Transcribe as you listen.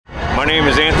My name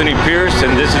is Anthony Pierce,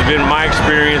 and this has been my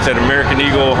experience at American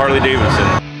Eagle Harley-Davidson.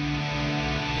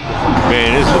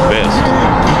 Man, this is the best.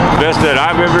 Best that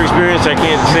I've ever experienced. I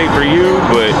can't say for you,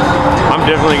 but I'm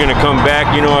definitely going to come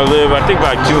back. You know, I live, I think,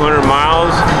 about 200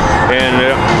 miles, and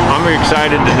I'm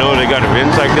excited to know they got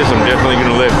events like this. I'm definitely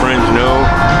going to let friends know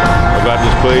about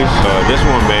this place. This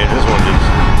one, man, this one just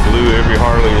blew every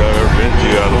Harley I've ever been to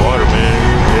out of the water, man.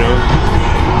 You know,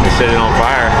 they set it on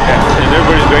fire. And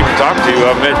everybody's great to talk to.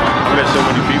 I met so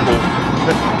many people.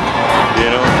 You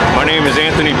know, my name is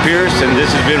Anthony Pierce, and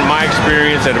this has been my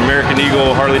experience at American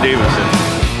Eagle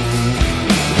Harley-Davidson.